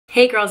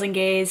Hey girls and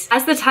gays.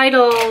 As the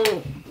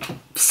title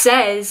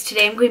says,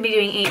 today I'm going to be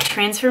doing a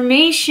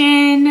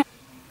transformation.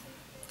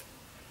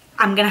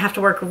 I'm gonna have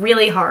to work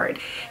really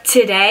hard.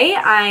 Today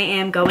I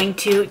am going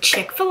to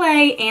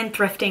Chick-fil-A and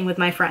thrifting with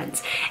my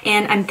friends.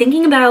 And I'm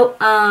thinking about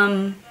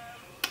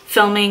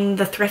filming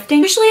the thrifting.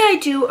 Usually I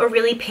do a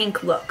really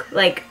pink look,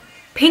 like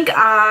pink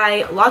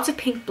eye, lots of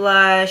pink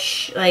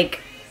blush,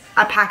 like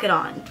I pack it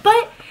on.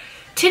 But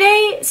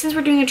today, since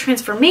we're doing a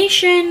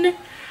transformation,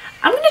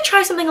 I'm gonna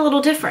try something a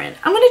little different.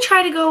 I'm gonna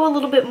try to go a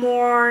little bit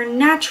more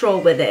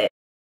natural with it.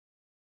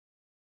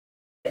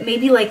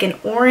 Maybe like an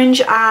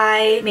orange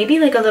eye, maybe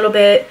like a little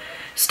bit,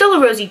 still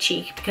a rosy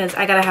cheek because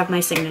I gotta have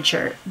my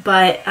signature.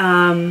 But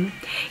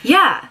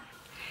yeah,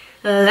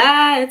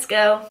 let's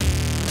go.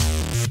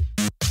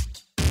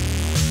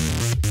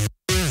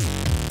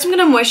 So I'm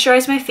gonna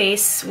moisturize my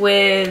face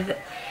with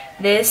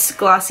this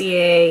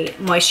Glossier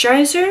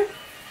moisturizer.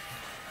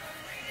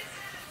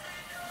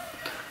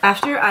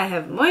 After I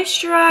have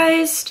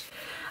moisturized,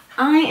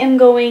 I'm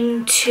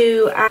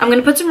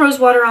gonna put some rose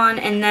water on,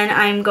 and then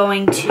I'm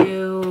going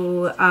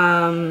to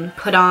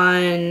put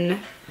on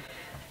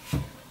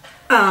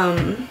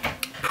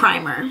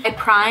primer. I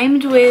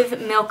primed with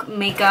Milk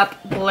Makeup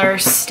Blur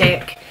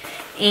Stick,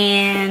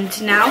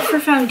 and now for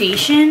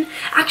foundation,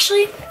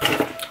 actually,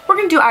 we're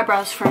gonna do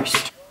eyebrows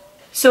first.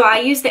 So I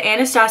use the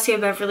Anastasia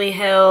Beverly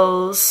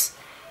Hills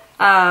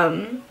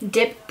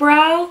Dip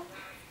Brow.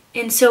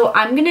 And so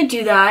I'm gonna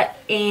do that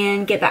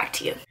and get back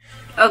to you.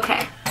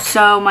 Okay,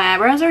 so my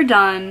eyebrows are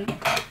done.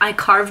 I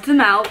carved them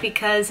out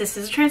because this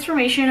is a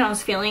transformation. I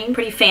was feeling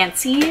pretty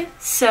fancy.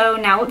 So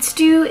now let's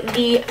do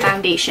the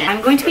foundation.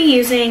 I'm going to be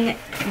using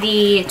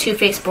the Too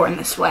Faced Born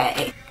This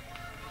Way.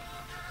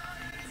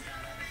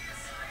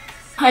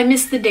 I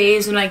miss the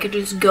days when I could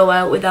just go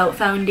out without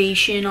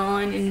foundation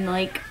on and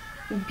like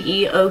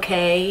be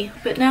okay.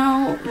 But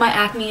now my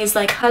acne is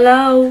like,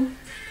 hello.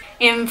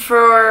 And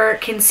for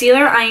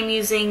concealer, I am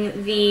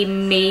using the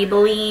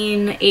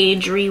Maybelline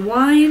Age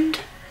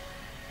Rewind.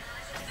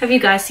 Have you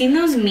guys seen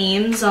those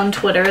memes on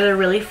Twitter? They're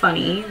really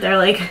funny. They're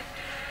like,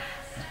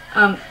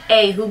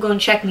 hey, who gonna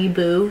check me,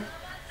 boo?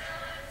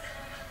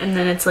 And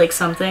then it's like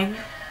something.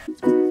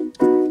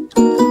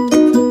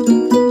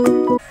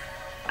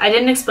 I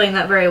didn't explain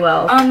that very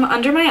well.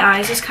 Under my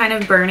eyes is kind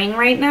of burning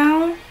right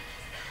now.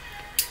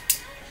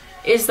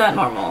 Is that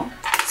normal?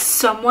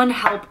 Someone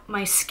help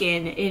my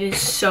skin. It is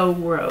so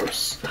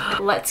gross.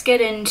 Let's get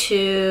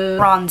into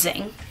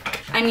bronzing.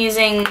 I'm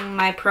using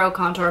my Pro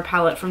Contour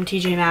palette from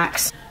TJ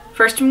Maxx.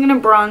 First I'm gonna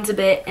bronze a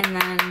bit and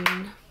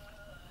then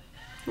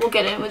we'll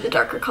get in with the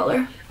darker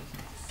color.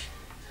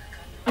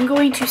 I'm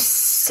going to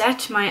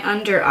set my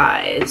under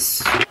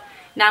eyes.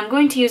 Now I'm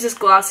going to use this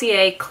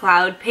Glossier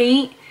Cloud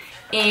Paint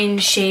in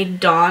shade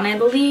Dawn, I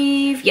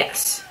believe.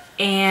 Yes.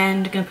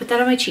 And I'm gonna put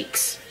that on my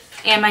cheeks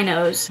and my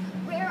nose.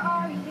 Where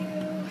are you?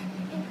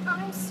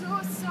 I'm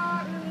so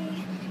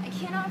sorry. I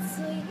cannot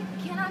sleep,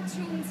 cannot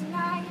dream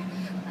tonight.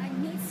 I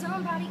need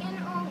somebody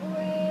in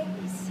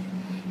always.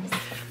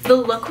 The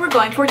look we're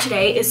going for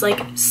today is like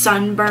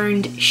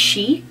sunburned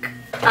chic.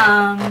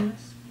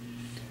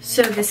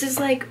 So this is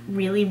like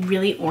really,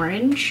 really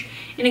orange,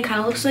 and it kind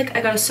of looks like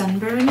I got a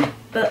sunburn,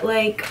 but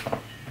like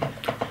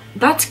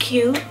that's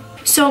cute.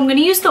 So I'm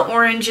gonna use the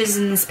oranges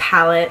in this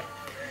palette.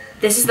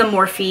 This is the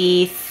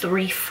Morphe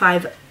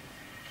 350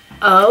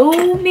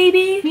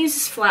 maybe. I'm gonna use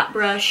this flat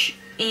brush,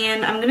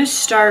 and I'm gonna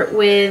start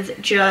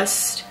with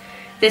just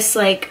this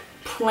like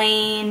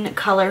plain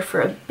color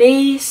for a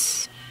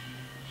base.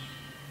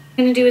 What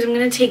I'm gonna do is I'm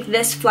gonna take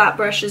this flat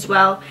brush as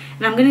well,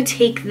 and I'm gonna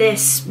take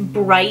this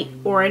bright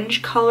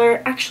orange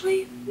color.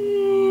 Actually,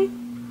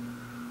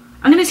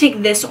 I'm gonna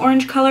take this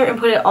orange color and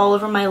put it all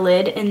over my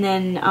lid and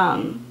then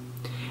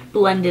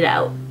blend it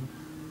out.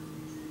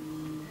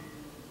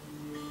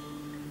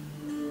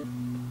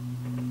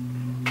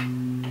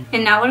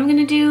 And now what I'm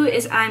gonna do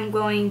is I'm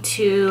going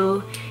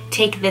to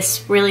take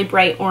this really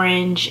bright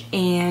orange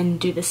and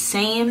do the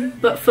same,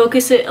 but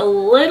focus it a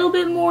little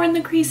bit more in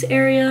the crease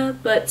area,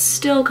 but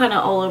still kind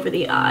of all over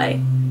the eye.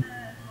 And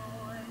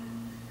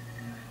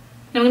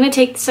I'm gonna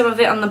take some of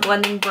it on the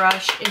blending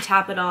brush and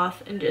tap it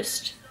off and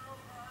just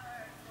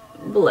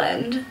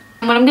blend.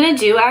 And what I'm gonna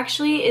do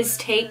actually is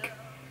take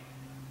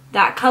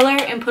that color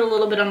and put a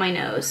little bit on my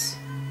nose.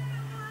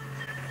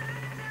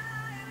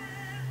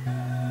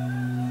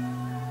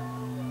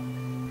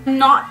 I'm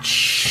not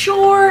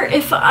sure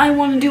if I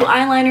want to do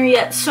eyeliner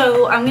yet,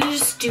 so I'm gonna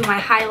just do my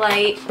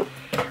highlight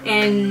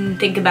and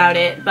think about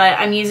it. But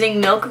I'm using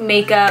Milk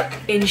Makeup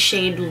in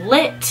shade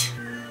Lit.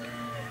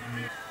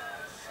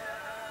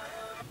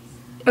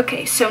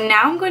 Okay, so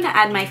now I'm going to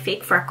add my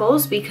fake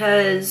freckles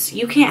because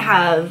you can't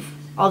have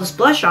all this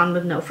blush on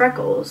with no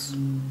freckles.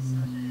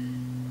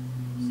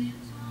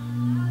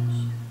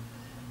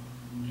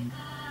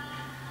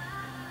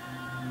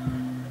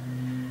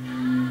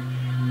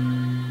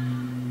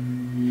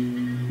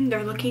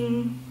 They're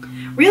looking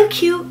real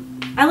cute.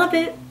 I love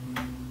it.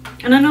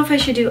 I don't know if I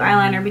should do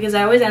eyeliner because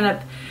I always end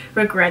up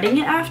regretting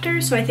it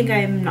after, so I think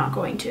I'm not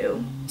going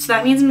to. So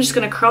that means I'm just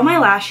gonna curl my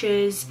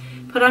lashes,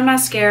 put on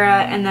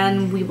mascara, and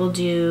then we will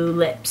do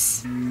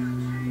lips.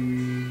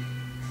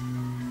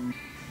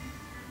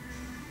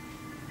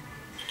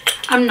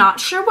 I'm not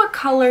sure what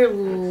color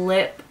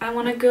lip I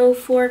want to go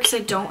for because I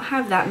don't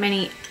have that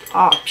many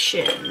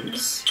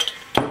options,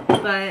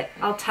 but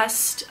I'll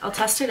test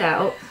it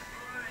out.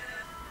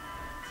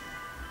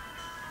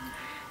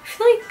 I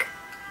feel like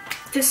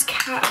this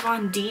Kat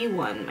Von D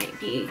one might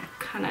be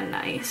kind of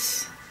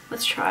nice.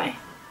 Let's try.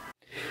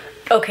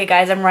 Okay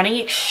guys, I'm running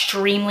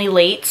extremely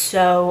late,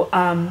 so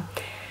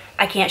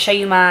I can't show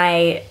you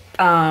my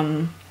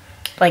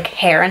like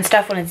hair and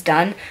stuff when it's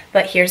done,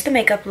 but here's the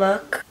makeup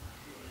look.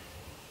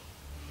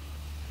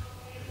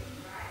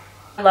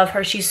 I love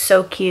her, she's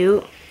so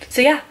cute.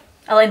 So yeah,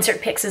 I'll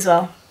insert pics as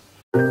well.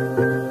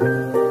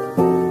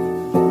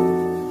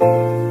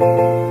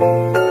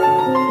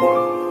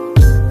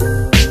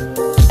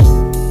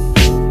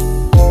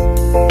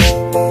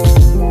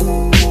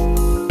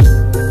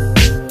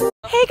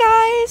 Hey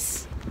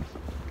guys!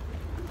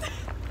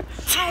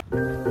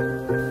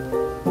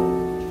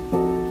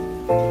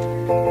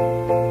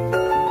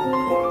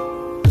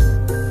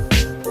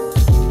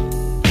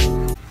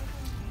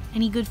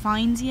 Any good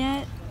finds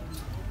yet?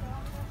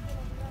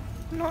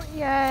 Not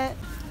yet.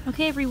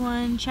 Okay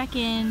everyone, check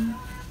in.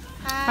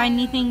 Hi. Find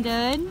anything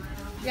good?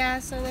 Yeah,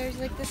 so there's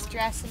like this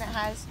dress and it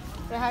has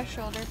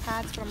shoulder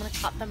pads, but I'm gonna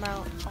cut them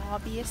out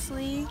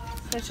obviously.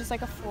 So it's just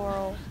like a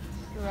floral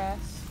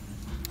dress.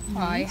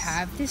 I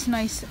have this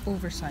nice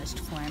oversized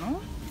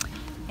flannel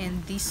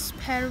and this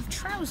pair of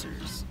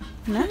trousers.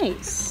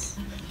 Nice.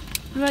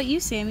 What about you,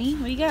 Sammy?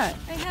 What do you got?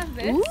 I have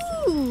this.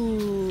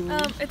 Ooh.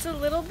 It's a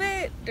little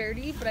bit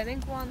dirty, but I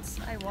think once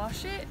I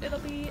wash it, it'll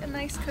be a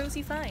nice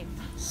cozy find.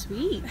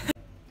 Sweet.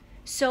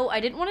 So I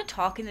didn't want to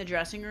talk in the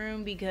dressing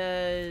room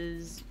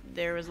because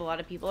there was a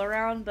lot of people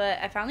around, but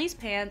I found these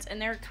pants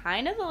and they're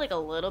kind of like a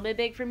little bit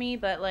big for me,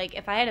 but like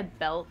if I had a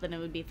belt then it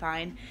would be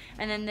fine.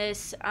 And then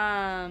this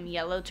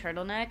yellow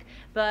turtleneck,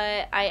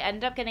 but I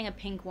ended up getting a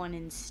pink one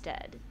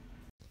instead.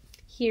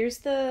 Here's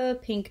the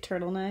pink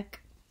turtleneck.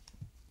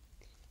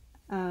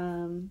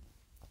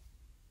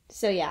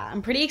 So yeah,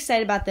 I'm pretty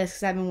excited about this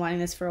because I've been wanting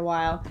this for a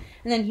while.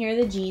 And then here are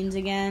the jeans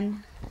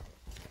again.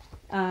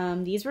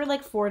 These were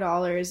like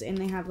 $4 and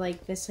they have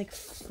like this like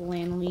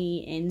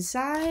flannelly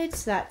inside,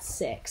 so that's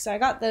sick. So I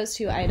got those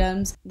two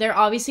items. There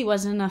obviously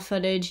wasn't enough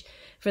footage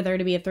for there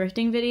to be a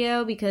thrifting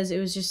video because it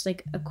was just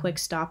like a quick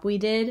stop we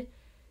did.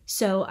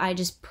 So I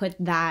just put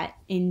that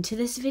into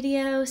this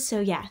video. So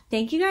yeah,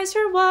 thank you guys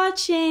for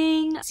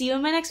watching. See you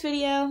in my next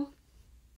video.